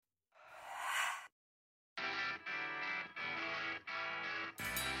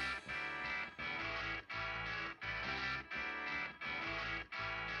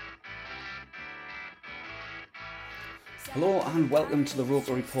Hello and welcome to the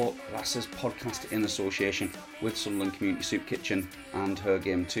Roker Report Lasses podcast in association with Sunderland Community Soup Kitchen and Her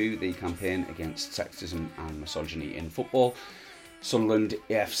Game 2, the campaign against sexism and misogyny in football. Sunderland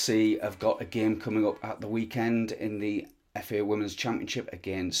AFC have got a game coming up at the weekend in the FA Women's Championship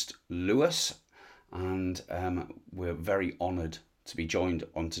against Lewes, and we're very honoured to be joined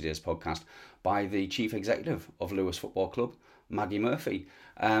on today's podcast by the Chief Executive of Lewes Football Club, Maggie Murphy.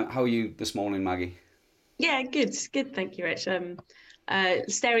 How are you this morning, Maggie? Yeah, good. Thank you, Rich.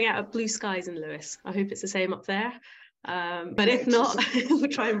 Staring out at blue skies in Lewes. I hope it's the same up there. But if not, we'll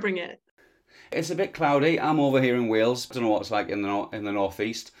try and bring it. It's a bit cloudy. I'm over here in Wales. I don't know what it's like in the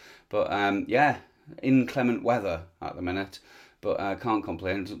northeast, but inclement weather at the minute. But I can't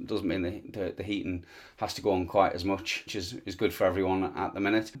complain. It doesn't mean the heating has to go on quite as much, which is good for everyone at the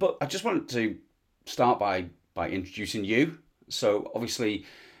minute. But I just wanted to start by introducing you. So obviously,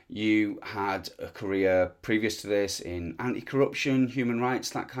 you had a career previous to this in anti-corruption, human rights,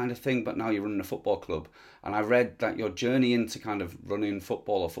 that kind of thing, but now you're running a football club. And I read that your journey into kind of running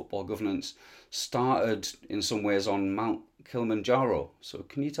football or football governance started in some ways on Mount Kilimanjaro. So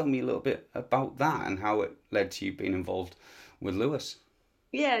can you tell me a little bit about that and how it led to you being involved with Lewes?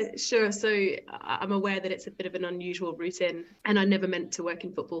 Yeah, sure. So I'm aware that it's a bit of an unusual route in, and I never meant to work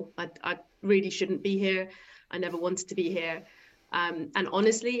in football. I really shouldn't be here. I never wanted to be here. And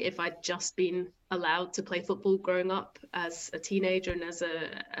honestly, if I'd just been allowed to play football growing up as a teenager and as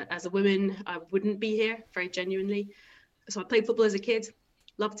a woman, I wouldn't be here, very genuinely. So I played football as a kid,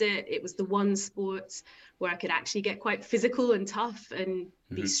 loved it. It was the one sport where I could actually get quite physical and tough and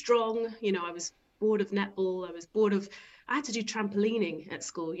be strong. You know, I was bored of netball. I had to do trampolining at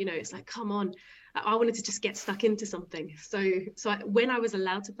school. You know, it's like, come on. I wanted to just get stuck into something. So when I was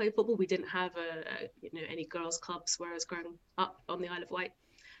allowed to play football, we didn't have any girls' clubs where I was growing up on the Isle of Wight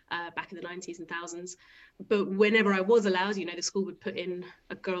back in the 90s and thousands. But whenever I was allowed, you know, the school would put in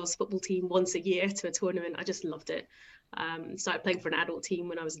a girls' football team once a year to a tournament. I just loved it. Started playing for an adult team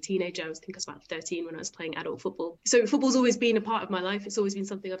when I was a teenager. I think I was about 13 when I was playing adult football. So football's always been a part of my life. It's always been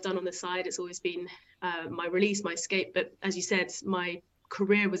something I've done on the side. It's always been my release, my escape. But as you said, my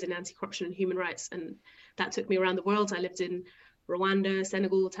career was in anti-corruption and human rights, and that took me around the world. I lived in Rwanda,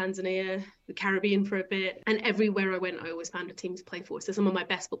 Senegal, Tanzania, the Caribbean for a bit, and everywhere I went I always found a team to play for. So some of my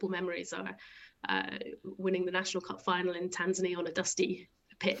best football memories are winning the National Cup final in Tanzania on a dusty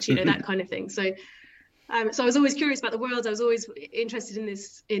pitch, you know, that kind of thing. So I was always curious about the world. I was always interested in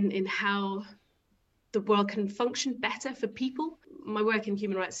this, in how the world can function better for people. My work in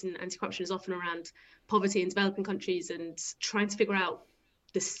human rights and anti-corruption is often around poverty in developing countries and trying to figure out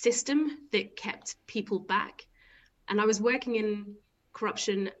the system that kept people back. And I was working in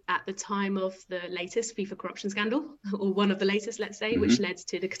corruption at the time of the latest FIFA corruption scandal, or one of the latest, let's say, which led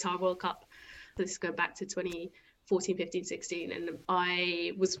to the Qatar World Cup. This go back to 2014, 15, 16. And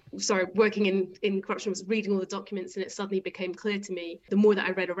I was working in corruption, was reading all the documents, and it suddenly became clear to me, the more that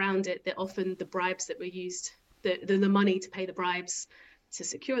I read around it, that often the bribes that were used, the money to pay the bribes to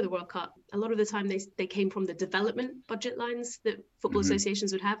secure the World Cup, a lot of the time they came from the development budget lines that football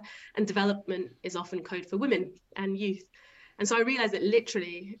associations would have, and development is often code for women and youth. And so I realized that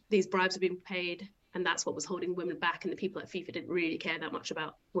literally these bribes were being paid, and that's what was holding women back. And the people at FIFA didn't really care that much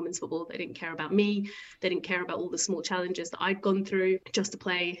about women's football. They didn't care about me. They didn't care about all the small challenges that I'd gone through just to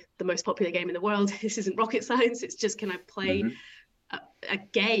play the most popular game in the world. This isn't rocket science. It's just, can I play a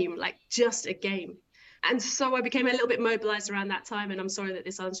game, like just a game? And so I became a little bit mobilised around that time, and I'm sorry that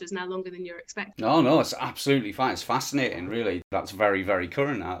this answer is now longer than you're expecting. No, it's absolutely fine. It's fascinating, really. That's very, very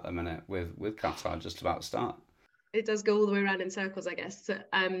current at the minute with Qatar just about to start. It does go all the way around in circles, I guess.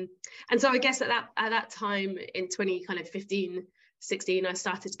 And so I guess at that time in 2015, 16, I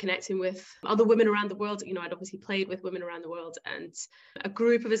started connecting with other women around the world. You know, I'd obviously played with women around the world, and a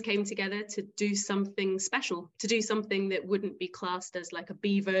group of us came together to do something special, to do something that wouldn't be classed as like a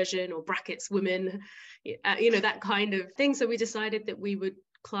B version or brackets women, that kind of thing. So we decided that we would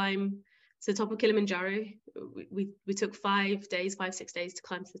climb to the top of Kilimanjaro. We took 6 days to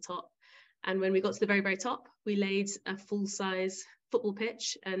climb to the top. And when we got to the very, very top, we laid a full-size football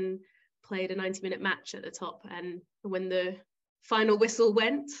pitch and played a 90-minute match at the top. And when the final whistle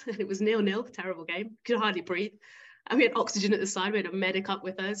went, and it was 0-0, terrible game, could hardly breathe. And we had oxygen at the side, we had a medic up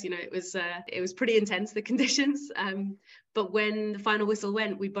with us, you know, it was pretty intense, the conditions. But when the final whistle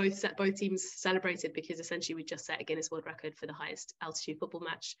went, both teams celebrated, because essentially we just set a Guinness World Record for the highest altitude football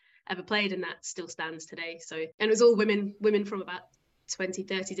match ever played, and that still stands today. So, and it was all women from about 20,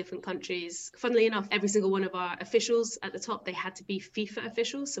 30 different countries. Funnily enough, every single one of our officials at the top, they had to be FIFA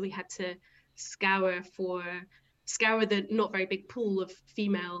officials. So we had to scour for scour the not very big pool of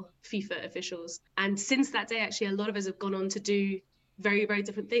female FIFA officials. And since that day, actually, a lot of us have gone on to do very, very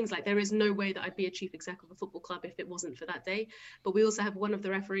different things. Like, there is no way that I'd be a chief exec of a football club if it wasn't for that day. But we also have one of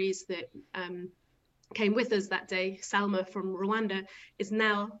the referees that came with us that day, Salma from Rwanda, is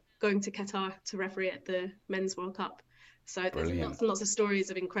now going to Qatar to referee at the Men's World Cup. So there's lots and lots of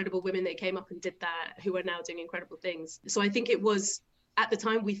stories of incredible women that came up and did that, who are now doing incredible things. So I think it was, at the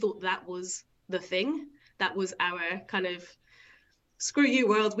time, we thought that was the thing. That was our kind of, screw you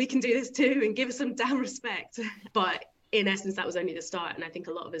world, we can do this too, and give us some damn respect. But in essence, that was only the start. And I think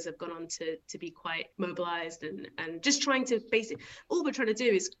a lot of us have gone on to be quite mobilized and just trying to all we're trying to do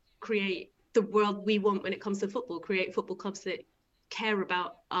is create the world we want when it comes to football, create football clubs that care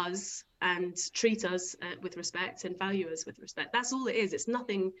about us and treat us with respect and value us with respect. That's all it is. It's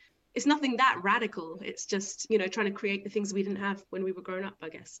nothing that radical. It's just, trying to create the things we didn't have when we were growing up, I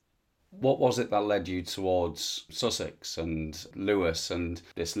guess. What was it that led you towards Sussex and Lewes and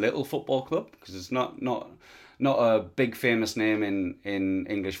this little football club? Because it's not a big famous name in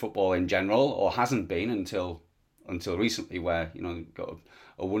English football in general, or hasn't been until recently, where got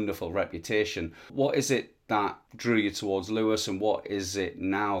a wonderful reputation. What is it that drew you towards Lewes, and what is it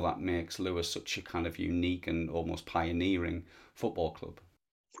now that makes Lewes such a kind of unique and almost pioneering football club?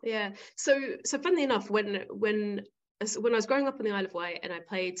 Yeah. So funnily enough, when I was growing up on the Isle of Wight and I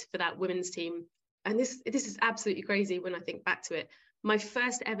played for that women's team, and this is absolutely crazy when I think back to it, my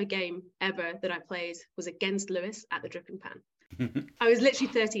first ever game ever that I played was against Lewes at the Dripping Pan. I was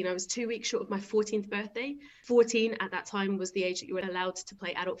literally 13. I was 2 weeks short of my 14th birthday. 14 at that time was the age that you were allowed to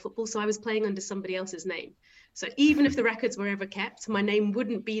play adult football. So I was playing under somebody else's name. So even if the records were ever kept, my name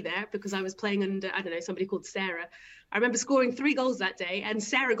wouldn't be there because I was playing under, I don't know, somebody called Sarah. I remember scoring 3 goals that day, and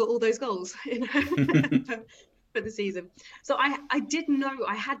Sarah got all those goals for the season. So I didn't know,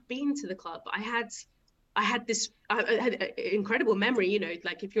 I had been to the club. I had this incredible memory,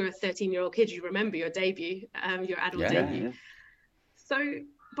 like if you're a 13-year-old kid, you remember your debut, your adult debut. Yeah. So,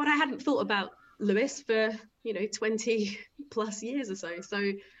 but I hadn't thought about Lewes for, 20 plus years or so.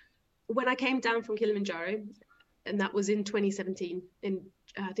 So when I came down from Kilimanjaro, and that was in 2017,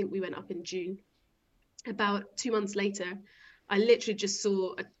 I think we went up in June, about 2 months later, I literally just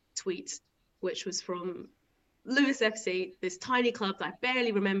saw a tweet, which was from Lewes FC, this tiny club that I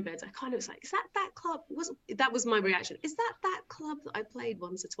barely remembered. I kind of was like, is that club? That was my reaction. Is that club that I played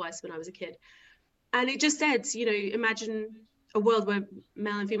once or twice when I was a kid? And it just said, imagine a world where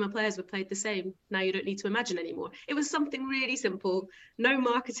male and female players were played the same. Now you don't need to imagine anymore. It was something really simple. No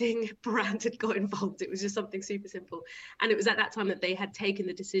marketing brand had got involved. It was just something super simple. And it was at that time that they had taken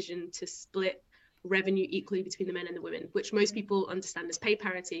the decision to split revenue equally between the men and the women, which most people understand as pay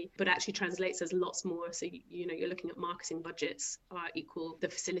parity, but actually translates as lots more. So, you're looking at marketing budgets are equal, the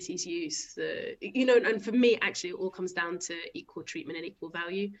facilities use, and for me, actually, it all comes down to equal treatment and equal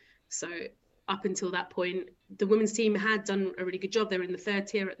value. So up until that point, the women's team had done a really good job. They were in the 3rd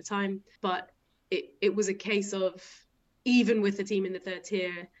tier at the time, but it was a case of, even with the team in the 3rd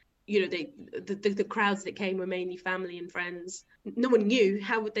tier, the crowds that came were mainly family and friends. No one knew.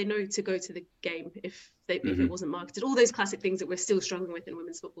 How would they know to go to the game if it wasn't marketed? All those classic things that we're still struggling with in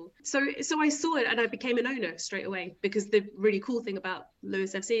women's football. So I saw it and I became an owner straight away, because the really cool thing about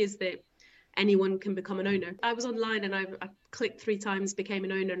Lewes FC is that anyone can become an owner. I was online and I clicked 3 times, became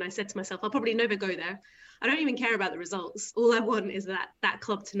an owner, and I said to myself, I'll probably never go there. I don't even care about the results. All I want is that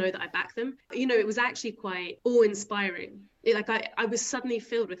club to know that I back them. It was actually quite awe-inspiring. I was suddenly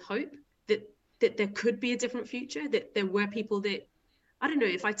filled with hope that there could be a different future, that there were people that, I don't know,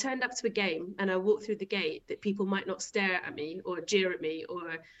 if I turned up to a game and I walked through the gate, that people might not stare at me or jeer at me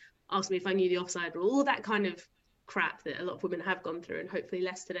or ask me if I knew the offside rule, all that kind of crap that a lot of women have gone through, and hopefully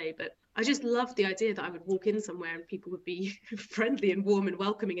less today. But I just loved the idea that I would walk in somewhere and people would be friendly and warm and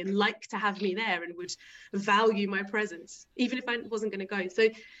welcoming and like to have me there and would value my presence, even if I wasn't going to go. So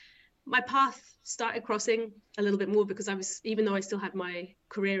my path started crossing a little bit more, because even though I still had my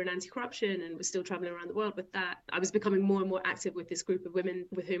career in anti-corruption and was still traveling around the world with that, I was becoming more and more active with this group of women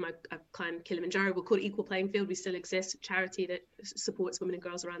with whom I climbed Kilimanjaro. We're called Equal Playing Field. We still exist, a charity that supports women and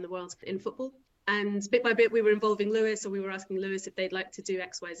girls around the world in football. And bit by bit, we were involving Lewes, or we were asking Lewes if they'd like to do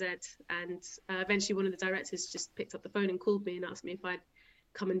X, Y, Z. And eventually one of the directors just picked up the phone and called me and asked me if I'd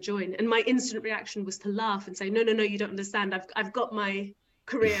come and join. And my instant reaction was to laugh and say, no, you don't understand. I've got my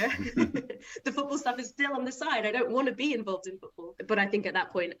career. The football stuff is still on the side. I don't want to be involved in football. But I think at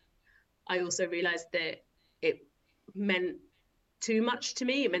that point, I also realized that it meant too much to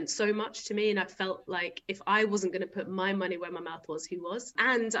me. It meant so much to me. And I felt like if I wasn't going to put my money where my mouth was, who was?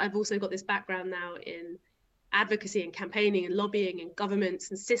 And I've also got this background now in advocacy and campaigning and lobbying and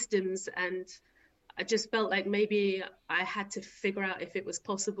governments and systems. And I just felt like maybe I had to figure out if it was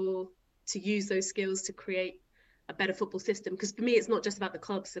possible to use those skills to create a better football system. Because for me, it's not just about the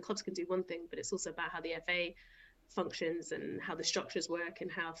clubs. The clubs can do one thing, but it's also about how the FA functions and how the structures work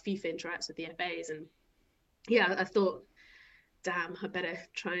and how FIFA interacts with the FAs. And yeah, I thought, damn, I better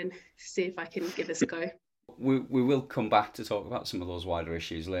try and see if I can give this a go. We will come back to talk about some of those wider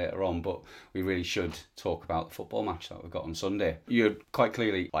issues later on, but we really should talk about the football match that we've got on Sunday. You're quite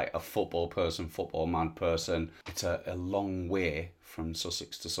clearly like a football person, football mad person. It's a long way from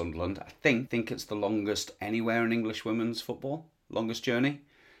Sussex to Sunderland. I think it's the longest anywhere in English women's football, longest journey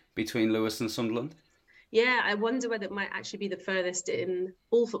between Lewes and Sunderland. Yeah, I wonder whether it might actually be the furthest in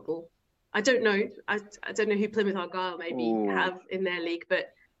all football. I don't know. I don't know who Plymouth Argyle maybe have in their league,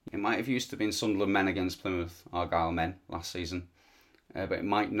 but it might have used to been Sunderland men against Plymouth Argyle men last season, but it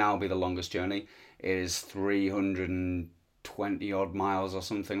might now be the longest journey. It is 320 odd miles or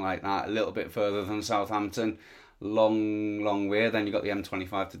something like that, a little bit further than Southampton. Long way. Then you've got the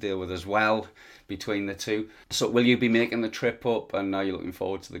M25 to deal with as well between the two. So will you be making the trip up, and are you looking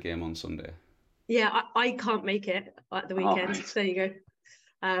forward to the game on Sunday? Yeah, I can't make it at the weekend. Oh. There you go.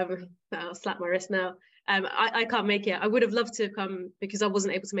 I'll slap my wrist now. I can't make it. I would have loved to come because I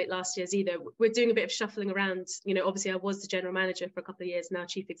wasn't able to make last year's either. We're doing a bit of shuffling around. You know, obviously I was the general manager for a couple of years, now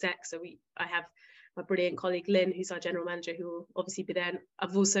chief exec. So I have my brilliant colleague Lynn, who's our general manager, who will obviously be there. And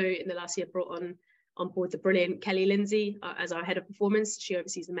I've also in the last year brought on board the brilliant Kelly Lindsay as our head of performance. She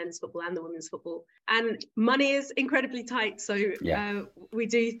oversees the men's football and the women's football. And money is incredibly tight. So we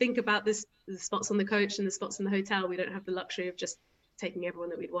do think about the spots on the coach and the spots in the hotel. We don't have the luxury of just taking everyone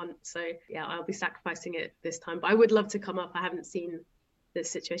that we'd want. So yeah, I'll be sacrificing it this time. But I would love to come up. I haven't seen the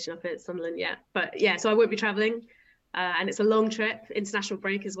situation up at Sunderland yet. But yeah, so I won't be travelling. And it's a long trip, international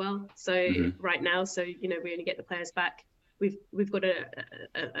break as well. So right now, so you know, we only get the players back. We've got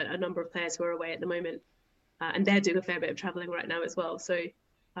a number of players who are away at the moment, and they're doing a fair bit of travelling right now as well. So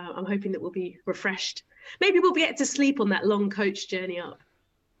I'm hoping that we'll be refreshed. Maybe we'll be able to sleep on that long coach journey up.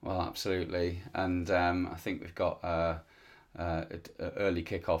 Well, absolutely, and I think we've got early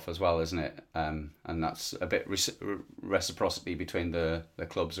kick-off as well, isn't it? And that's a bit reciprocity between the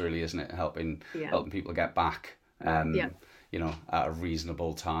clubs, really, isn't it? Helping people get back. You know, at a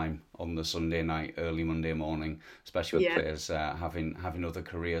reasonable time on the Sunday night, early Monday morning, especially with players having other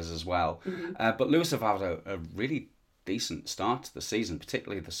careers as well. But Lewes have had a really decent start to the season,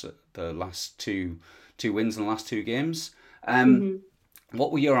 particularly the last two wins in the last two games.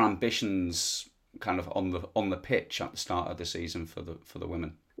 What were your ambitions kind of on the pitch at the start of the season for the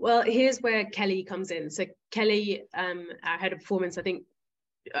women? Well, here's where Kelly comes in. So Kelly, our head of performance, I think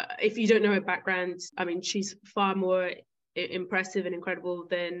if you don't know her background, I mean, she's far more impressive and incredible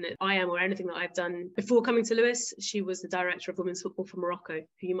than I am or anything that I've done. Before coming to Lewes, she was the director of women's football for Morocco,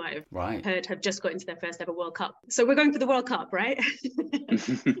 who you might have heard had just got into their first ever World Cup. So we're going for the World Cup, right?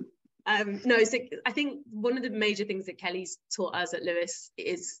 No, so I think one of the major things that Kelly's taught us at Lewes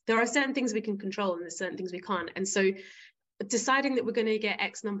is there are certain things we can control and there's certain things we can't. And so deciding that we're going to get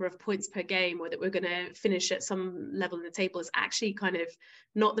X number of points per game or that we're going to finish at some level in the table is actually kind of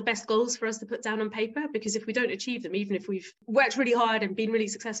not the best goals for us to put down on paper, because if we don't achieve them, even if we've worked really hard and been really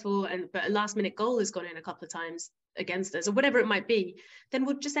successful but a last minute goal has gone in a couple of times against us or whatever it might be, then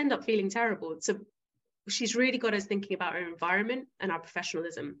we'll just end up feeling terrible. So she's really got us thinking about our environment and our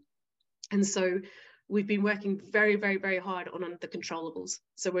professionalism. And so we've been working very, very, very hard on the controllables.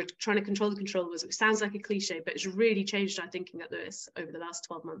 So we're trying to control the controllables. It sounds like a cliche, but it's really changed our thinking at Lewes over the last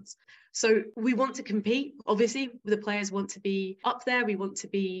 12 months. So we want to compete. Obviously, the players want to be up there. We want to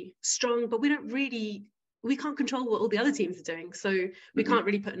be strong, but we can't control what all the other teams are doing. So we can't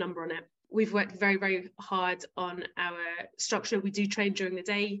really put a number on it. We've worked very, very hard on our structure. We do train during the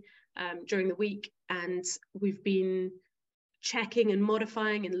day, during the week, and we've been checking and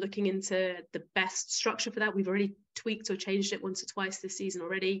modifying and looking into the best structure for that. We've already tweaked or changed it once or twice this season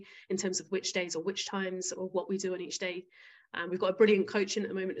already in terms of which days or which times or what we do on each day. We've got a brilliant coach in at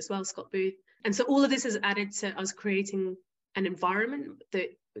the moment as well, Scott Booth. And so all of this has added to us creating an environment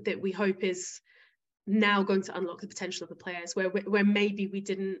that we hope is now going to unlock the potential of the players where maybe we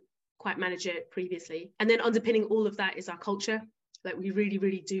didn't quite manage it previously. And then underpinning all of that is our culture. Like we really,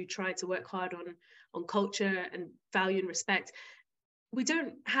 really do try to work hard on culture and value and respect. We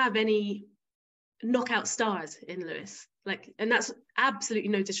don't have any knockout stars in Lewes, and that's absolutely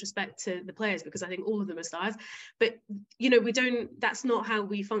no disrespect to the players because I think all of them are stars. But that's not how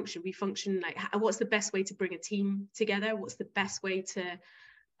we function. We function like, what's the best way to bring a team together? What's the best way to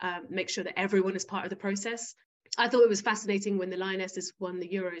make sure that everyone is part of the process? I thought it was fascinating when the Lionesses won the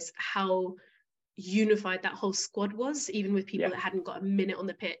Euros, how unified that whole squad was, even with people that hadn't got a minute on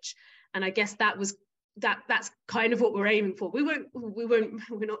the pitch. And I guess that's kind of what we're aiming for. We're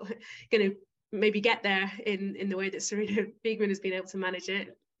not going to maybe get there in the way that Serena Biegman has been able to manage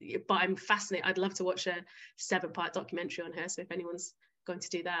it. But I'm fascinated. I'd love to watch a 7-part documentary on her. So if anyone's going to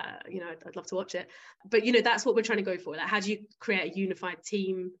do that, I'd love to watch it. But that's what we're trying to go for. Like, how do you create a unified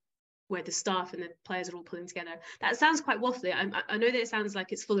team where the staff and the players are all pulling together? That sounds quite waffly. I know that it sounds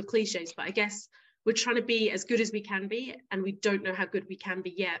like it's full of cliches, but I guess we're trying to be as good as we can be, and we don't know how good we can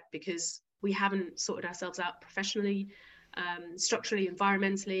be yet because we haven't sorted ourselves out professionally, structurally,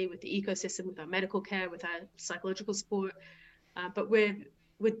 environmentally, with the ecosystem, with our medical care, with our psychological support. But we're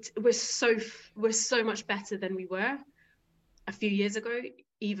so much better than we were a few years ago,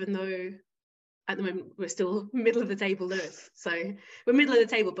 even though at the moment we're still middle of the table, Lewes. So we're middle of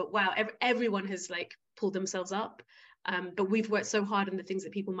the table, but wow, everyone has like pulled themselves up. But we've worked so hard on the things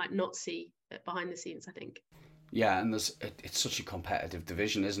that people might not see behind the scenes, I think. Yeah, and it's such a competitive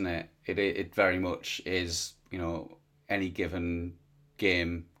division, isn't it? It very much is. Any given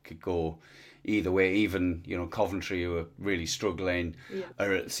game could go either way. Even Coventry, who are really struggling,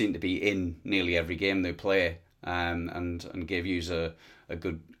 seem to be in nearly every game they play, and gave you a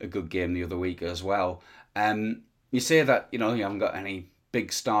good game the other week as well. You say that you haven't got any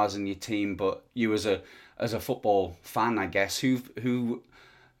big stars in your team, but you as a football fan, I guess, who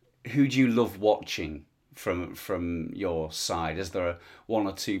do you love watching from your side? Is there one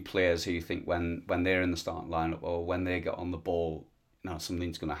or two players who you think when they're in the starting lineup or when they get on the ball,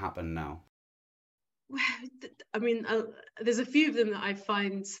 something's going to happen now? I mean, there's a few of them that I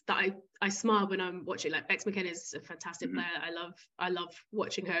find that I smile when I'm watching. Like Bex McKenna is a fantastic player. I love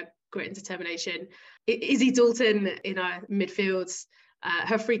watching her grit and determination. Izzy Dalton in our midfields.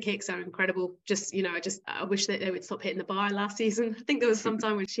 Her free kicks are incredible. I wish that they would stop hitting the bar last season. I think there was some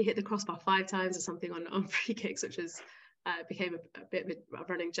time when she hit the crossbar 5 times or something on free kicks, which was became a bit of a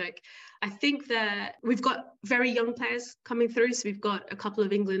running joke. I think that we've got very young players coming through. So we've got a couple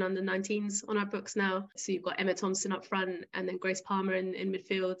of England under-19s on our books now. So you've got Emma Thompson up front and then Grace Palmer in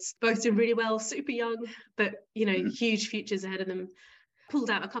midfields. Both doing really well, super young, but huge futures ahead of them. Pulled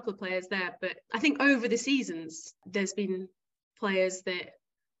out a couple of players there, but I think over the seasons there's been players that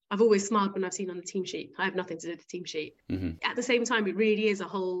I've always smiled when I've seen on the team sheet. I have nothing to do with the team sheet. At the same time, it really is a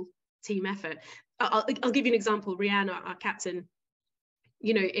whole team effort. I'll give you an example. Rihanna, our captain,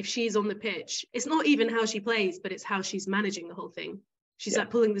 if she's on the pitch, it's not even how she plays, but it's how she's managing the whole thing. She's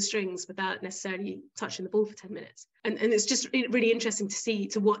like pulling the strings without necessarily touching the ball for 10 minutes. And it's just really interesting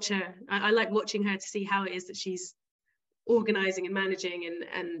to watch her. I like watching her to see how it is that she's organising and managing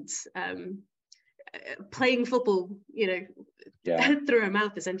and playing football, through her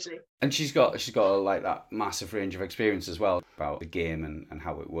mouth essentially. And she's got like that massive range of experience as well about the game and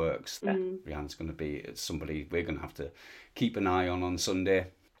how it works. Rihanna's going to be somebody we're going to have to keep an eye on Sunday.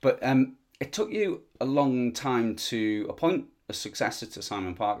 But it took you a long time to appoint a successor to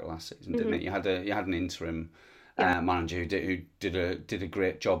Simon Parker last season, didn't it? You had an interim manager who did a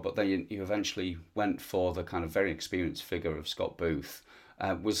great job, but then you eventually went for the kind of very experienced figure of Scott Booth.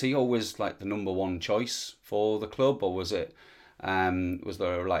 Was he always like the number one choice for the club, or was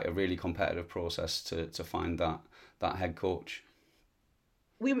there like a really competitive process to find that head coach?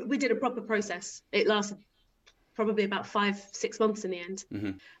 We did a proper process. It lasted probably about 5-6 months in the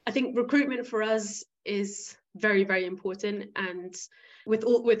end. I think recruitment for us is very, very important, and with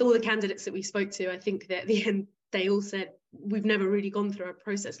all the candidates that we spoke to, I think that at the end they all said we've never really gone through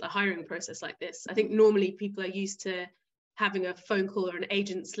a hiring process like this. I think normally people are used to having a phone call or an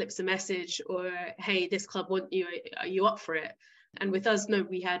agent slips a message or, hey, this club want you, are you up for it? And with us, no,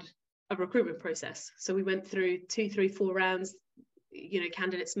 we had a recruitment process. So we went through 2, 3, 4 rounds.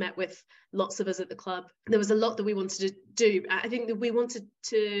 Candidates met with lots of us at the club. There was a lot that we wanted to do. I think that we wanted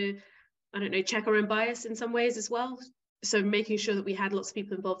to, check our own bias in some ways as well. So making sure that we had lots of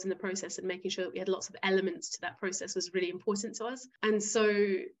people involved in the process and making sure that we had lots of elements to that process was really important to us. And so,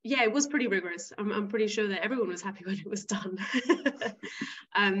 it was pretty rigorous. I'm pretty sure that everyone was happy when it was done.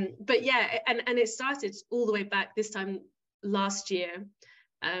 And it started all the way back this time last year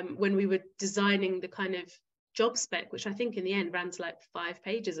when we were designing the kind of job spec, which I think in the end ran to like 5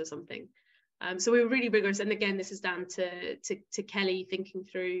 pages or something. So we were really rigorous. And again, this is down to Kelly thinking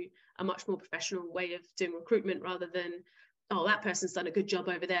through a much more professional way of doing recruitment rather than, oh, that person's done a good job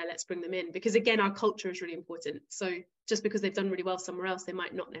over there, let's bring them in. Because again, our culture is really important. So just because they've done really well somewhere else, they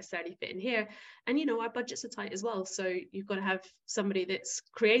might not necessarily fit in here. And, our budgets are tight as well. So you've got to have somebody that's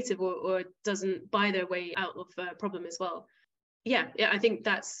creative or doesn't buy their way out of a problem as well. I think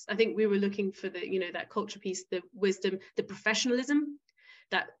we were looking for that culture piece, the wisdom, the professionalism,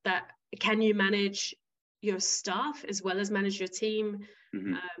 that can you manage your staff as well as manage your team?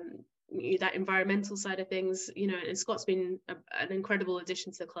 that environmental side of things, and Scott's been an incredible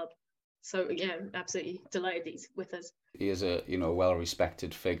addition to the club. So yeah, absolutely delighted he's with us. He is a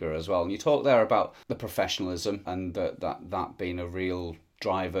well-respected figure as well. And you talk there about the professionalism and that being a real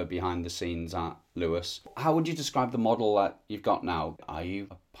driver behind the scenes at Lewes. How would you describe the model that you've got now? Are you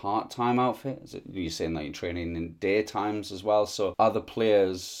a part-time outfit? You're saying that you're training in daytimes as well. So are the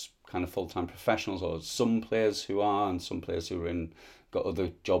players kind of full-time professionals, or some players who are and some players who are got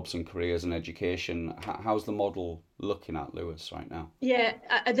other jobs and careers and education? How's the model looking at Lewes right now? Yeah,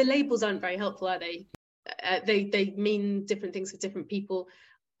 the labels aren't very helpful, are they? They mean different things for different people.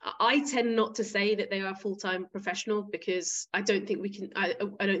 I tend not to say that they are full-time professional, because I don't think we can. I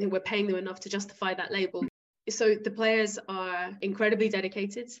don't think we're paying them enough to justify that label. So the players are incredibly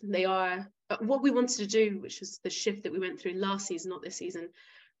dedicated. They are. What we wanted to do, which was the shift that we went through last season, not this season,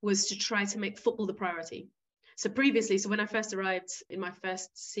 was to try to make football the priority. So previously, when I first arrived in my first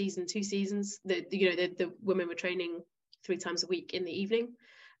season, 2 seasons, the women were training 3 times a week in the evening,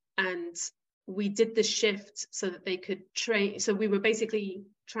 and we did the shift so that they could train. So we were basically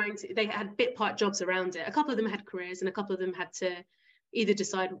they had bit part jobs around it. A couple of them had careers, and a couple of them had to either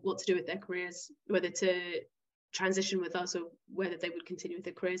decide what to do with their careers, whether to transition with us or whether they would continue with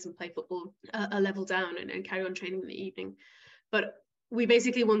their careers and play football a level down and carry on training in the evening. But we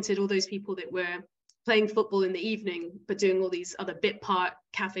basically wanted all those people that were playing football in the evening but doing all these other bit part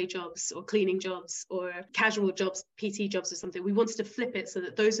cafe jobs or cleaning jobs or casual jobs, PT jobs or something. We wanted to flip it so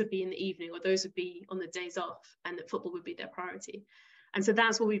that those would be in the evening, or those would be on the days off, and that football would be their priority. And so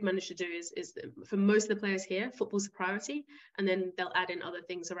that's what we've managed to do is for most of the players here, football's a priority, and then they'll add in other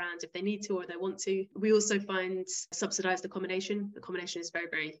things around if they need to or they want to. We also find subsidised accommodation. Accommodation is very,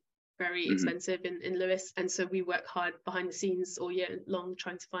 very, very expensive in Lewes, and so we work hard behind the scenes all year long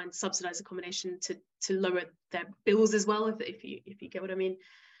trying to find subsidised accommodation to lower their bills as well, if you get what I mean.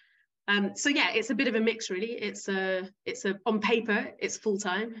 So yeah, it's a bit of a mix really. It's on paper it's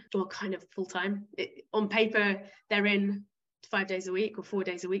full-time, or kind of full-time. On paper they're in 5 days a week or 4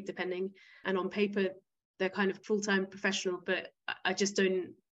 days a week depending, and on paper they're kind of full-time professional, but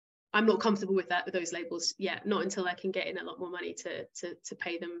I'm not comfortable with those labels yet, not until I can get in a lot more money to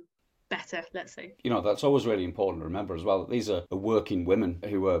pay them better, let's say. That's always really important to remember as well. These are working women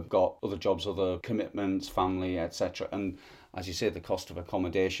who have got other jobs, other commitments, family, etc. And as you say, the cost of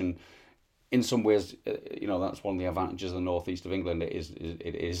accommodation, in some ways, that's one of the advantages of the northeast of England.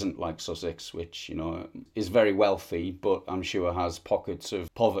 It isn't like Sussex, which is very wealthy, but I'm sure has pockets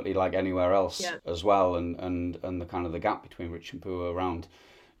of poverty like anywhere else as well. And the kind of the gap between rich and poor around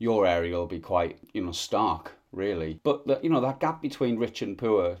your area will be quite stark, really. But that gap between rich and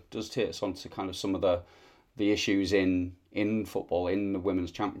poor does take us on to kind of some of the issues in football, in the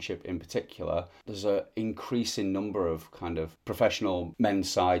women's championship in particular. There's an increasing number of kind of professional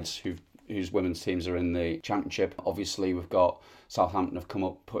men's sides whose women's teams are in the championship. Obviously, we've got Southampton have come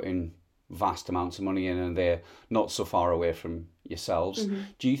up putting vast amounts of money in, and they're not so far away from yourselves.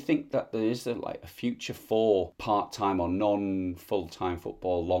 Do you think that there is a future for part-time or non-full-time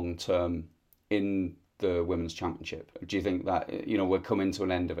football long-term in the women's championship? Do you think that we're coming to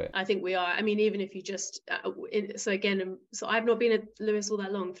an end of it? I think we are. I mean, even if you just so I've not been at Lewes all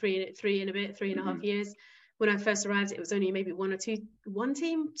that long, 3.5 years. When I first arrived, it was only maybe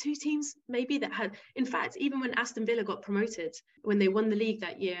two teams maybe that had. In fact, even when Aston Villa got promoted, when they won the league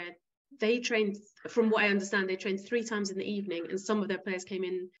that year, they trained, from what I understand, they trained 3 times in the evening, and some of their players came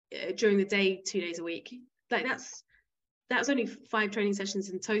in during the day 2 days a week. Like that's only 5 training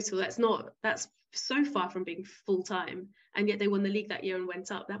sessions in total. That's so far from being full time, and yet they won the league that year and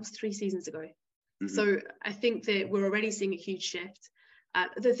went up. That was 3 seasons ago. So I think that we're already seeing a huge shift.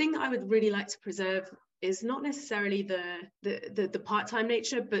 The thing that I would really like to preserve is not necessarily the part-time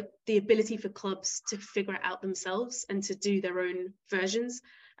nature, but the ability for clubs to figure it out themselves and to do their own versions.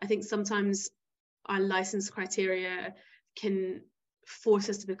 I think sometimes our license criteria can force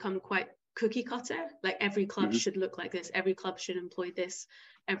us to become quite cookie cutter. Like every club should look like this, every club should employ this,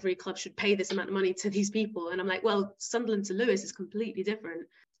 every club should pay this amount of money to these people. And I'm like, well, Sunderland to Lewes is completely different.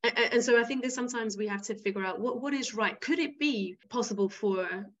 And so I think that sometimes we have to figure out what is right. Could it be possible for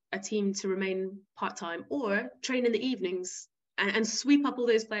a team to remain part-time or train in the evenings and sweep up all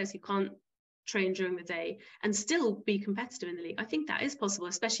those players who can't train during the day and still be competitive in the league? I think that is possible,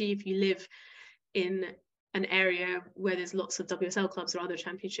 especially if you live in an area where there's lots of WSL clubs or other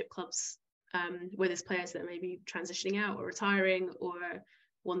championship clubs, where there's players that are maybe transitioning out or retiring or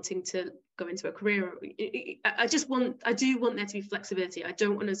wanting to go into a career. I do want there to be flexibility. I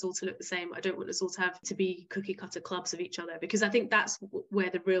don't want us all to look the same. I don't want us all to have to be cookie cutter clubs of each other, because I think that's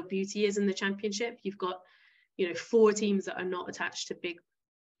where the real beauty is in the championship. You've got 4 teams that are not attached to big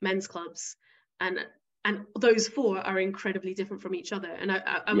men's clubs, and those four are incredibly different from each other. And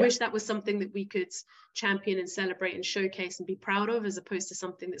I wish that was something that we could champion and celebrate and showcase and be proud of, as opposed to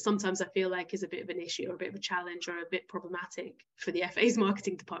something that sometimes I feel like is a bit of an issue or a bit of a challenge or a bit problematic for the FA's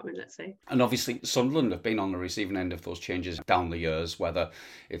marketing department, let's say. And obviously Sunderland have been on the receiving end of those changes down the years, whether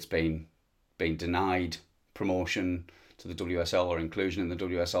it's been denied promotion to the WSL or inclusion in the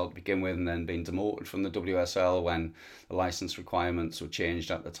WSL to begin with, and then being demoted from the WSL when the licence requirements were changed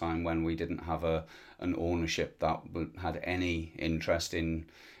at the time, when we didn't have an ownership that had any interest in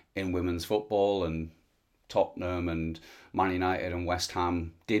women's football, and Tottenham and Man United and West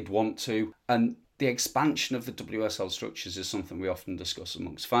Ham did want to. And the expansion of the WSL structures is something we often discuss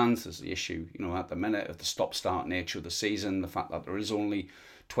amongst fans. There's the issue, at the minute, of the stop-start nature of the season, the fact that there is only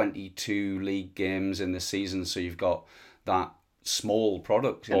 22 league games in the season, so you've got that small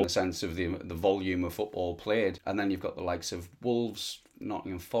product in the sense of the volume of football played. And then you've got the likes of Wolves,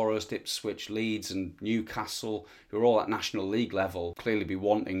 Nottingham Forest, Ipswich, Leeds and Newcastle, who are all at National League level, clearly be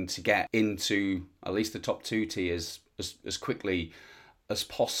wanting to get into at least the top two tiers as quickly as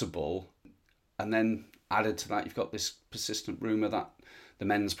possible. And then added to that, you've got this persistent rumour that the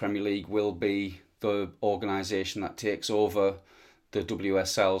Men's Premier League will be the organisation that takes over the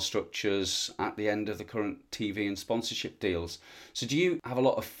WSL structures at the end of the current TV and sponsorship deals. So do you have a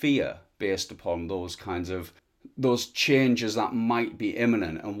lot of fear based upon those changes that might be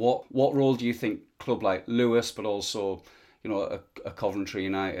imminent? And what role do you think a club like Lewes, but also a Coventry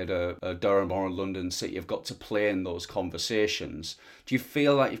United, a Durham or a London City have got to play in those conversations? Do you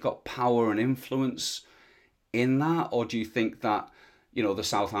feel like you've got power and influence in that? Or do you think that, the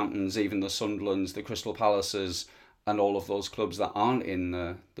Southamptons, even the Sunderlands, the Crystal Palaces, and all of those clubs that aren't in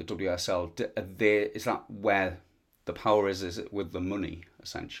the WSL, is that where the power is? Is it with the money,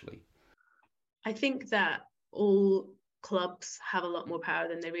 essentially? I think that all clubs have a lot more power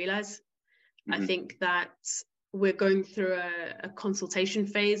than they realise. Mm-hmm. I think that we're going through a consultation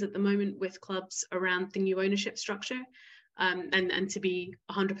phase at the moment with clubs around the new ownership structure. And to be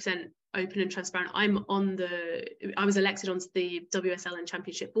 100% open and transparent, I was elected onto the WSL and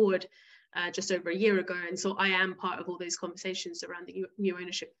Championship board just over a year ago, and so I am part of all those conversations around the new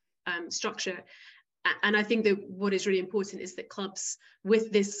ownership structure. And I think that what is really important is that clubs,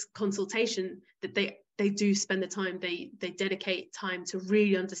 with this consultation, that they do spend the time, they dedicate time to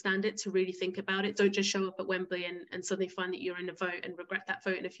really understand it, to really think about it. Don't just show up at Wembley and suddenly find that you're in a vote and regret that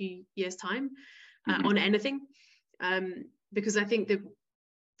vote in a few years' time on anything. Because I think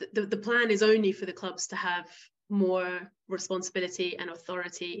that the plan is only for the clubs to have more responsibility and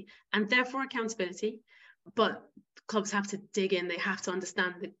authority and therefore accountability, but clubs have to dig in, they have to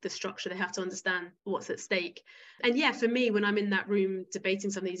understand the structure, they have to understand what's at stake. And yeah, for me, when I'm in that room debating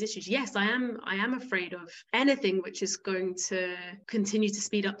some of these issues, yes, I am afraid of anything which is going to continue to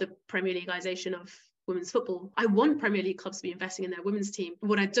speed up the Premier Leagueization of women's football. I want Premier League clubs to be investing in their women's team.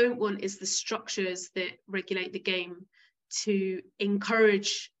 What I don't want is the structures that regulate the game to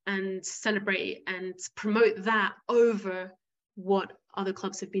encourage and celebrate and promote that over what other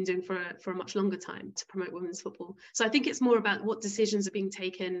clubs have been doing for a much longer time to promote women's football. So I think it's more about what decisions are being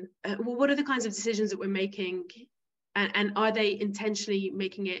taken. What are the kinds of decisions that we're making? And are they intentionally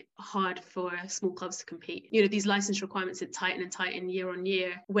making it hard for small clubs to compete? These license requirements that tighten and tighten year on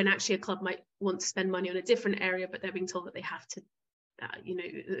year, when actually a club might want to spend money on a different area, but they're being told that they have to.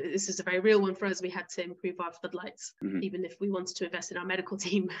 This is a very real one for us. We had to improve our floodlights. Mm-hmm. Even if we wanted to invest in our medical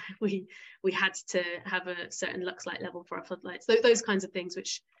team, we had to have a certain lux light level for our floodlights. Those kinds of things,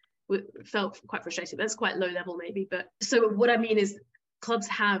 which felt quite frustrating. That's quite low level maybe. But so what I mean is, clubs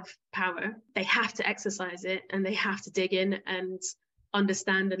have power. They have to exercise it, and they have to dig in and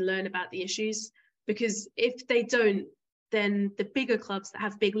understand and learn about the issues. Because if they don't, then the bigger clubs that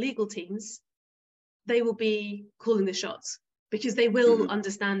have big legal teams, they will be calling the shots. Because they will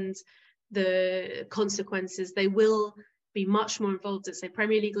understand the consequences. They will be much more involved at, say,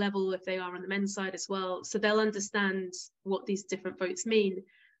 Premier League level, if they are on the men's side as well. So they'll understand what these different votes mean.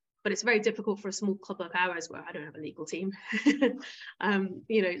 But it's very difficult for a small club like ours, where I don't have a legal team.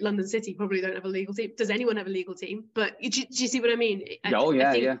 London City probably don't have a legal team. Does anyone have a legal team? But do you see what I mean? I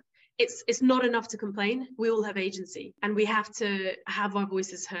think it's not enough to complain. We all have agency, and we have to have our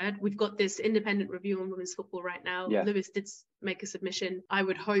voices heard. We've got this independent review on women's football right now. Yeah. Lewes did make a submission. I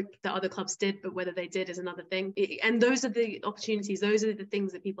would hope that other clubs did, but whether they did is another thing. And those are the opportunities. Those are the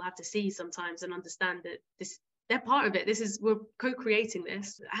things that people have to see sometimes and understand that they're part of it. We're co-creating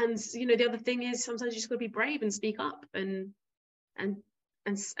this. And the other thing is, sometimes you just got to be brave and speak up and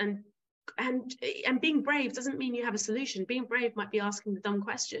being brave doesn't mean you have a solution. Being brave might be asking the dumb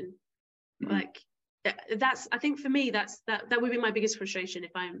question. Like, that's, I think for me, that would be my biggest frustration.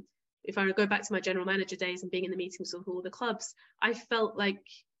 If I go back to my general manager days and being in the meetings with all the clubs, I felt like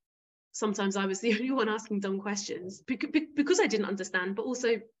sometimes I was the only one asking dumb questions because I didn't understand, but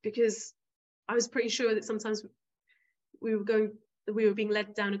also because I was pretty sure that sometimes we were being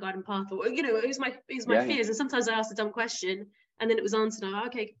led down a garden path, or it was my fears. And sometimes I asked a dumb question and then it was answered, and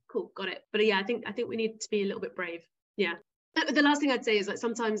okay, cool, got it. But yeah, I think we need to be a little bit brave. Yeah. The last thing I'd say is, like,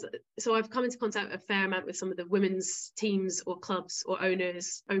 sometimes, so I've come into contact a fair amount with some of the women's teams or clubs or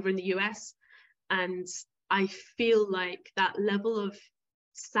owners over in the US, and I feel like that level of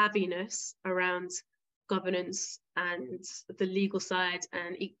savviness around governance and the legal side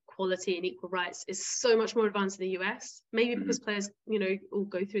and equality and equal rights is so much more advanced in the US, maybe because players, all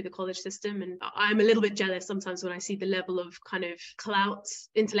go through the college system. And I'm a little bit jealous sometimes when I see the level of kind of clout,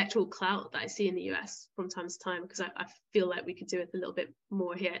 intellectual clout, that I see in the US from time to time, because I feel like we could do it a little bit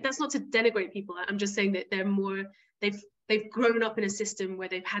more here. That's not to denigrate people. I'm just saying that they've grown up in a system where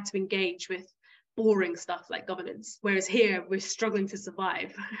they've had to engage with boring stuff like governance, whereas here we're struggling to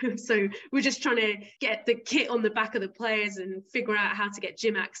survive. So we're just trying to get the kit on the back of the players and figure out how to get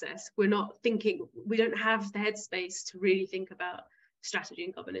gym access. We don't have the headspace to really think about strategy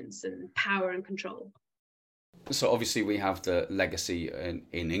and governance and power and control. So obviously we have the legacy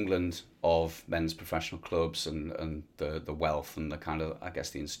in England of men's professional clubs and the wealth and the kind of, I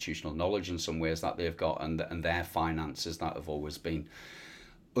guess, the institutional knowledge in some ways that they've got, and their finances that have always been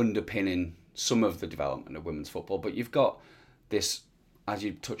underpinning some of the development of women's football. But you've got this, as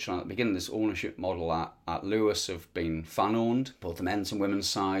you touched on at the beginning, this ownership model at Lewes of being fan-owned. Both the men's and women's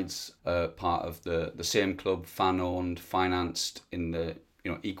sides are part of the same club, fan-owned, financed in the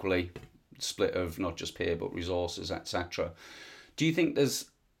equally, split of not just pay but resources, etc. Do you think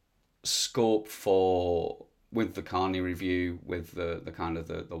there's scope for, with the Carney review, with the kind of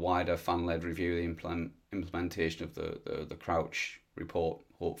the wider fan-led review, the implementation of the Crouch report,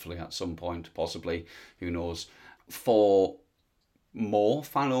 hopefully at some point, possibly, who knows, for more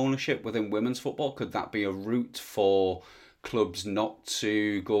fan ownership within women's football? Could that be a route for clubs not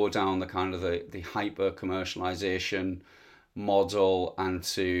to go down the kind of the hyper commercialization model, and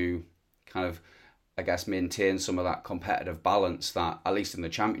to kind of, I guess, maintain some of that competitive balance that, at least in the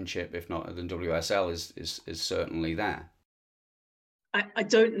Championship, if not in the WSL, is certainly there? I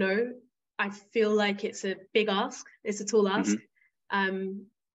don't know. I feel like it's a big ask. It's a tall ask.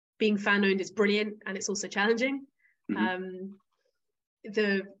 Being fan owned is brilliant, and it's also challenging.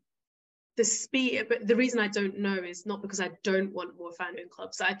 The speed, but the reason I don't know is not because I don't want more fan owned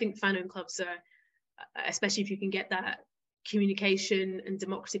clubs. I think fan owned clubs are, especially if you can get that communication and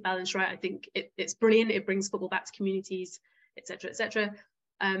democracy balance right, I think it's brilliant. It brings football back to communities, etc., etc.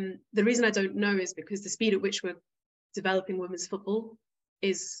 The reason I don't know is because the speed at which we're developing women's football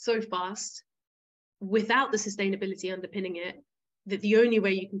is so fast, without the sustainability underpinning it, that the only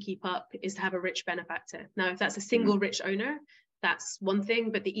way you can keep up is to have a rich benefactor. Now, if that's a single rich owner, that's one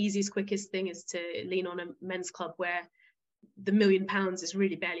thing, but the easiest, quickest thing is to lean on a men's club where the £1 million is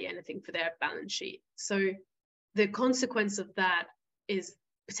really barely anything for their balance sheet. So the consequence of that is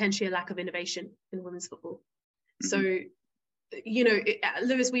potentially a lack of innovation in women's football. So, at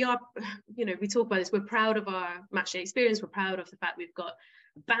Lewes, we are, we talk about this, we're proud of our matchday experience, we're proud of the fact we've got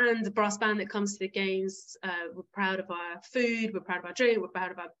a brass band that comes to the games, we're proud of our food, we're proud of our drink, we're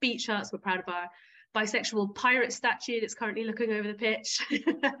proud of our beach huts, we're proud of our bisexual pirate statue that's currently looking over the pitch.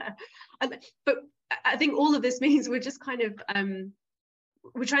 But I think all of this means we're just kind of,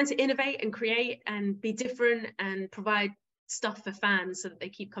 we're trying to innovate and create and be different and provide stuff for fans so that they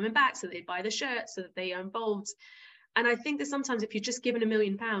keep coming back, so that they buy the shirt, so that they are involved. And I think that sometimes if you're just given £1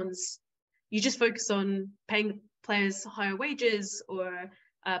 million, you just focus on paying players higher wages or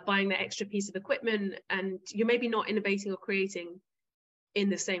buying that extra piece of equipment, and you're maybe not innovating or creating in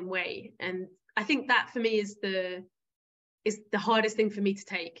the same way. And I think that for me is the hardest thing for me to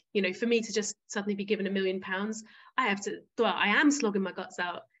take. For me to just suddenly be given £1 million, I am slogging my guts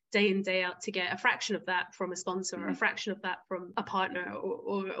out day in, day out to get a fraction of that from a sponsor or a fraction of that from a partner,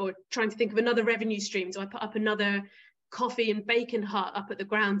 or trying to think of another revenue stream. Do I put up another coffee and bacon hut up at the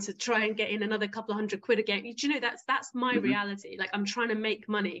ground to try and get in another couple of £100 a game? That's my reality. Like, I'm trying to make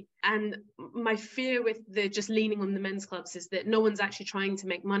money, and my fear with the just leaning on the men's clubs is that no one's actually trying to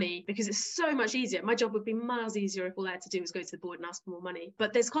make money, because it's so much easier. My job would be miles easier if all I had to do was go to the board and ask for more money,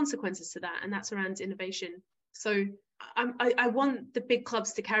 but there's consequences to that, and that's around innovation. So I want the big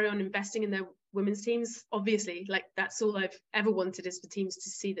clubs to carry on investing in their women's teams. Obviously, like, that's all I've ever wanted, is for teams to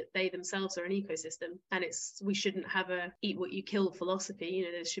see that they themselves are an ecosystem, and we shouldn't have a eat what you kill philosophy.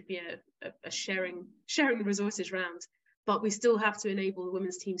 There should be a sharing the resources round. but we still have to enable the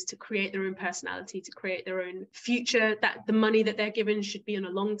women's teams to create their own personality, to create their own future, that the money that they're given should be on a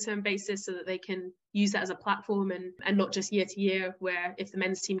long-term basis so that they can use that as a platform and not just year to year, where if the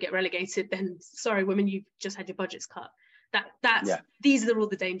men's team get relegated, then sorry, women, you've just had your budgets cut. These are all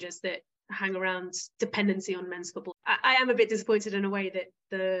the dangers that hang around dependency on men's football. I am a bit disappointed in a way that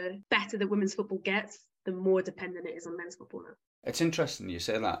the better that women's football gets, the more dependent it is on men's football now. It's interesting you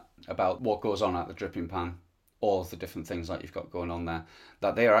say that about what goes on at the dripping pan, all of the different things that you've got going on there,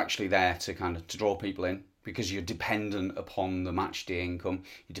 that they are actually there to kind of to draw people in, because you're dependent upon the match day income,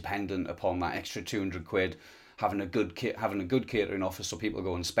 you're dependent upon that extra 200 quid, having a good catering offer so people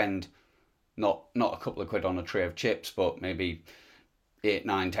go and spend not a couple of quid on a tray of chips, but maybe 8,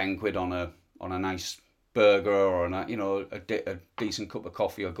 9, 10 quid on a nice burger or a decent cup of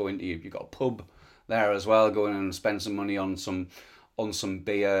coffee, or go into you've got a pub there as well, go in and spend some money on some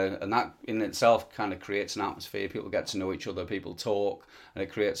beer, and that in itself kind of creates an atmosphere. People get to know each other, people talk, and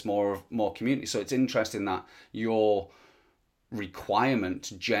it creates more community. So it's interesting that your requirement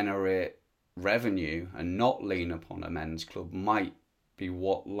to generate revenue and not lean upon a men's club might be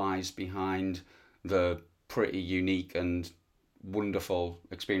what lies behind the pretty unique and wonderful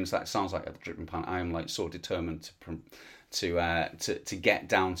experience that sounds like at the dripping pan. I am like so determined to get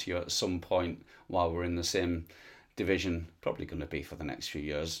down to you at some point while we're in the same division, probably going to be for the next few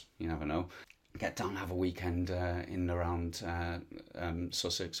years, you never know. Get down, have a weekend in and around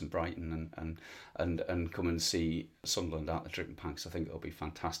Sussex and Brighton, and come and see Sunderland at the dripping pan, because I think it'll be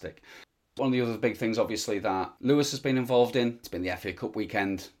fantastic. One of the other big things, obviously, that Lewes has been involved in, it's been the FA Cup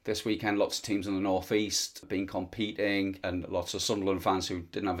weekend. This weekend, lots of teams in the North East have been competing, and lots of Sunderland fans who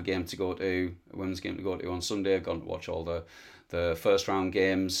didn't have a game to go to, a women's game to go to on Sunday, have gone to watch all the first round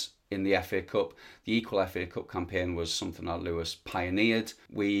games in the FA Cup. The Equal FA Cup campaign was something that Lewes pioneered.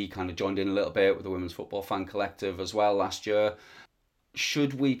 We kind of joined in a little bit with the Women's Football Fan Collective as well last year.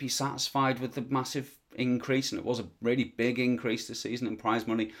 Should we be satisfied with the massive increase, and it was a really big increase this season in prize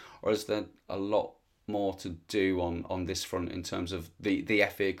money, or is there a lot more to do on this front in terms of the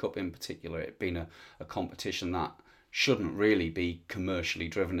FA Cup in particular, it being a competition that shouldn't really be commercially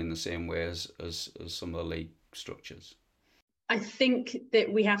driven in the same way as some of the league structures? I think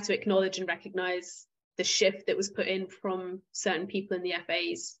that we have to acknowledge and recognise the shift that was put in from certain people in the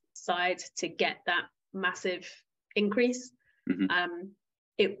FA's side to get that massive increase. Mm-hmm.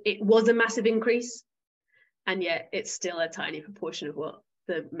 It was a massive increase, and yet it's still a tiny proportion of what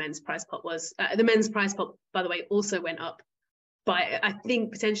the men's prize pot was. The men's prize pot, by the way, also went up by, I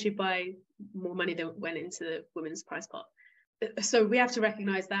think, potentially by more money than went into the women's prize pot. So we have to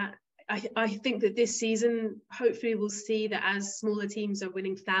recognise that. I think that this season, hopefully we'll see that as smaller teams are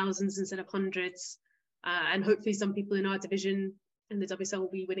winning thousands instead of hundreds, and hopefully some people in our division and the WSL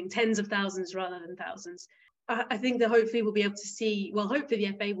will be winning tens of thousands rather than thousands. I think that hopefully we'll be able to see, well, hopefully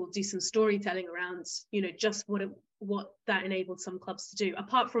the FA will do some storytelling around, just what that enabled some clubs to do.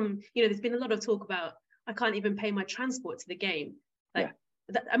 Apart from, there's been a lot of talk about, I can't even pay my transport to the game.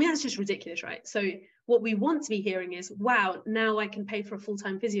 That's just ridiculous, right? So what we want to be hearing is, wow, now I can pay for a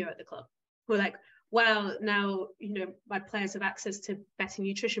full-time physio at the club. We're like, wow, now, my players have access to better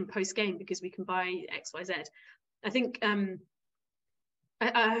nutrition post-game because we can buy X, Y, Z. I think,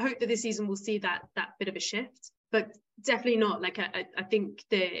 I hope that this season we'll see that bit of a shift, but definitely not. Like, I think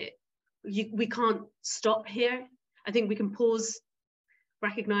we can't stop here. I think we can pause,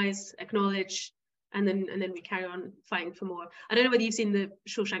 recognize, acknowledge, and then we carry on fighting for more. I don't know whether you've seen the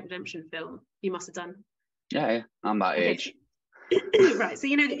Shawshank Redemption film. You must have done. Yeah, I'm that age. Right. So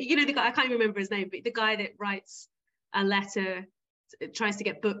the guy, I can't remember his name, but the guy that writes a letter, tries to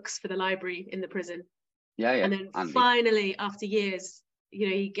get books for the library in the prison. Yeah. And then Andy. Finally, after years,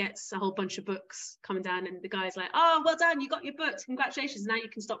 he gets a whole bunch of books coming down, and the guy's like, "Oh, well done, you got your books, congratulations, now you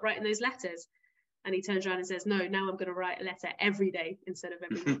can stop writing those letters." And he turns around and says, "No, now I'm going to write a letter every day instead of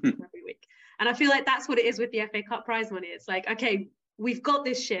every month or every week." And I feel like that's what it is with the FA Cup prize money. It's like, okay, we've got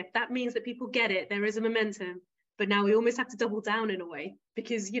this shift. That means that people get it. There is a momentum. But now we almost have to double down in a way,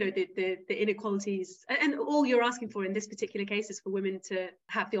 because, the inequalities, and all you're asking for in this particular case is for women to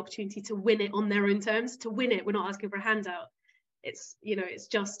have the opportunity to win it on their own terms, to win it. We're not asking for a handout. It's, it's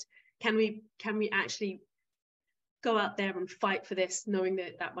just, can we actually go out there and fight for this, knowing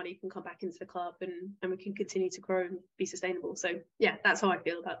that money can come back into the club and we can continue to grow and be sustainable. So yeah, that's how I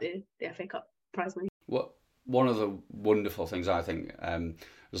feel about the FA Cup prize money. Well, one of the wonderful things I think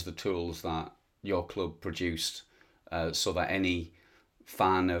was the tools that your club produced, so that any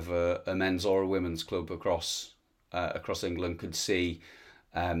fan of a men's or a women's club across England could see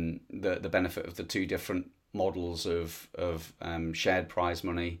the benefit of the two different models of shared prize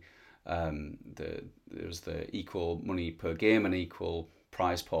money There's the equal money per game and equal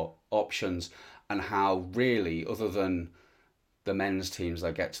prize pot options, and how really, other than the men's teams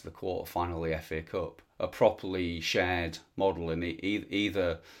that get to the quarter-final of the FA Cup, a properly shared model in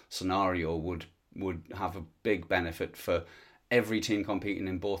either scenario would have a big benefit for every team competing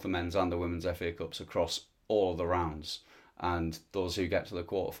in both the men's and the women's FA Cups across all of the rounds. And those who get to the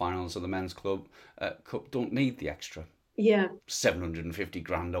quarterfinals of the men's cup don't need the extra 750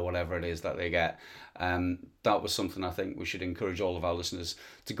 grand or whatever it is that they get. That was something I think we should encourage all of our listeners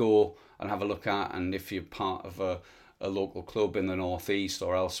to go and have a look at. And if you're part of a local club in the northeast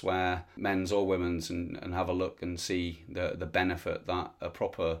or elsewhere, men's or women's, and have a look and see the benefit that a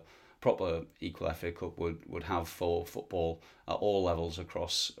proper equal FA Cup would have for football at all levels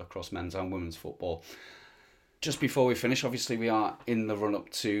across men's and women's football. Just before we finish, obviously we are in the run-up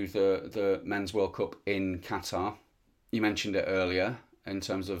to the Men's World Cup in Qatar. You mentioned it earlier in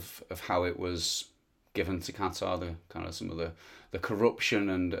terms of how it was given to Qatar, the kind of some of the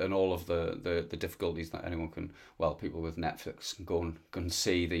corruption and all of the difficulties that anyone can, people with Netflix can go and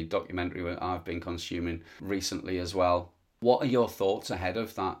see the documentary that I've been consuming recently as well. What are your thoughts ahead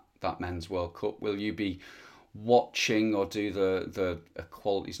of that Men's World Cup? Will you be watching or do the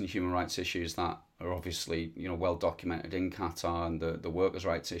equalities and human rights issues that are obviously well documented in Qatar, and the workers'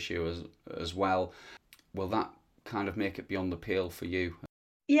 rights issue as well? Will that kind of make it beyond the pale for you?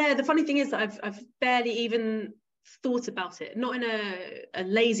 Yeah, the funny thing is that I've barely even thought about it, not in a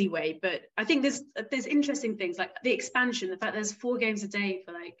lazy way, but I think there's interesting things like the expansion, the fact there's 4 games a day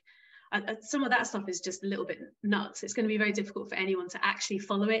for some of that stuff is just a little bit nuts. It's going to be very difficult for anyone to actually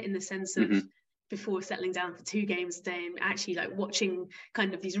follow it in the sense of before settling down for 2 games a day and actually watching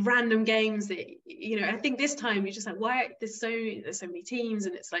kind of these random games that I think this time you're just why there's so many teams,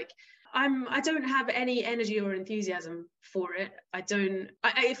 and it's I don't have any energy or enthusiasm for it.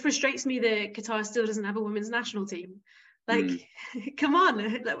 It frustrates me that Qatar still doesn't have a women's national team. Come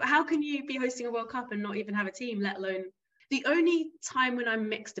on, how can you be hosting a World Cup and not even have a team, let alone... The only time when I'm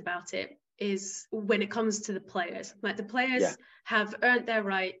mixed about it is when it comes to the players. The players have earned their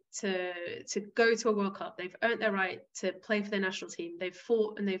right to go to a World Cup. They've earned their right to play for their national team. They've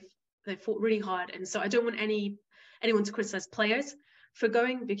fought, and they've fought really hard. And so I don't want anyone to criticize players for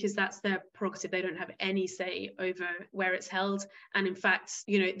going, because that's their prerogative. They don't have any say over where it's held. And in fact,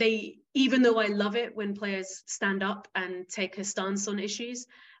 even though I love it when players stand up and take a stance on issues,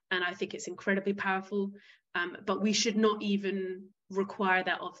 and I think it's incredibly powerful, but we should not even require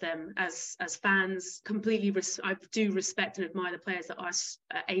that of them as fans. I do respect and admire the players that are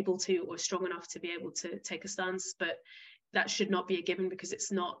able to or strong enough to be able to take a stance, but that should not be a given, because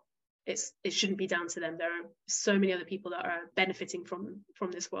it shouldn't be down to them. There are so many other people that are benefiting from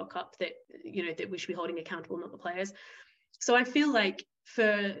this World Cup that that we should be holding accountable, not the players. So I feel like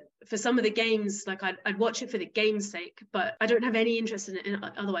for some of the games, I'd watch it for the game's sake, but I don't have any interest in it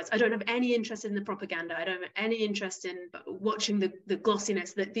otherwise. I don't have any interest in the propaganda. I don't have any interest in watching the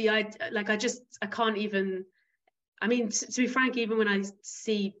glossiness, I can't even... I mean, to be frank, even when I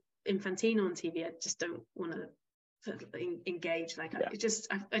see Infantino on TV, I just don't want to engage.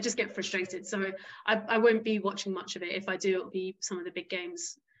 I just get frustrated. So I won't be watching much of it. If I do, it'll be some of the big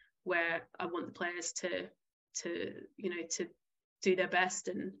games where I want the players to do their best.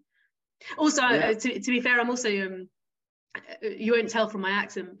 And also to be fair, I'm also you won't tell from my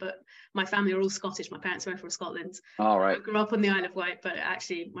accent, but my family are all Scottish. My parents are from Scotland. All right. I grew up on the Isle of Wight, but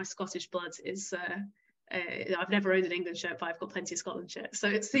actually my Scottish blood is I've never owned an England shirt, but I've got plenty of Scotland shirts. So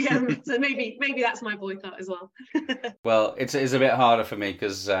it's so maybe that's my boycott as well. Well, it's a bit harder for me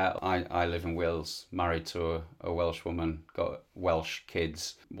because I live in Wales, married to a Welsh woman, got Welsh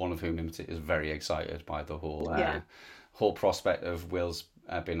kids, one of whom is very excited by the whole prospect of Wales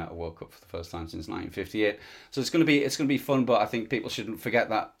being at a World Cup for the first time since 1958. So it's going to be fun, but I think people shouldn't forget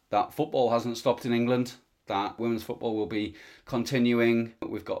that football hasn't stopped in England. That women's football will be continuing.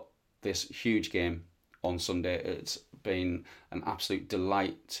 We've got this huge game on Sunday. It's been an absolute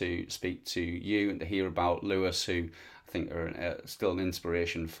delight to speak to you and to hear about Lewes, who I think are still an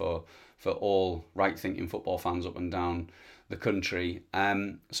inspiration for all right-thinking football fans up and down the country.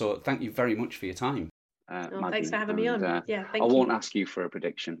 So thank you very much for your time. Maggie, thanks for having me on. Thank you. I won't ask you for a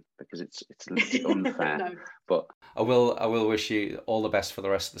prediction because it's unfair. No. But I will wish you all the best for the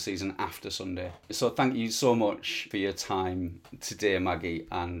rest of the season after Sunday. So thank you so much for your time today, Maggie,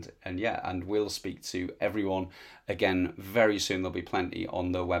 and we'll speak to everyone again very soon. There'll be plenty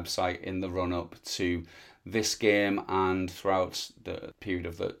on the website in the run up to this game and throughout the period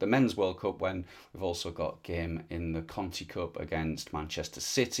of the Men's World Cup, when we've also got a game in the Conti Cup against Manchester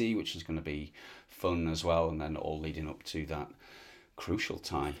City, which is going to be fun as well, and then all leading up to that crucial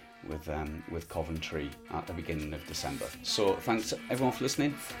tie with Coventry at the beginning of December. So thanks everyone for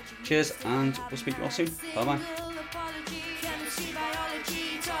listening. Cheers, and we'll speak to you all soon. Bye bye. Chemistry,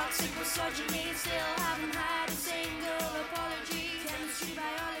 biology, toxic misogyny, still haven't had a single apology. Chemistry,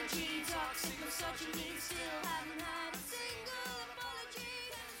 biology, toxic misogyny, still haven't had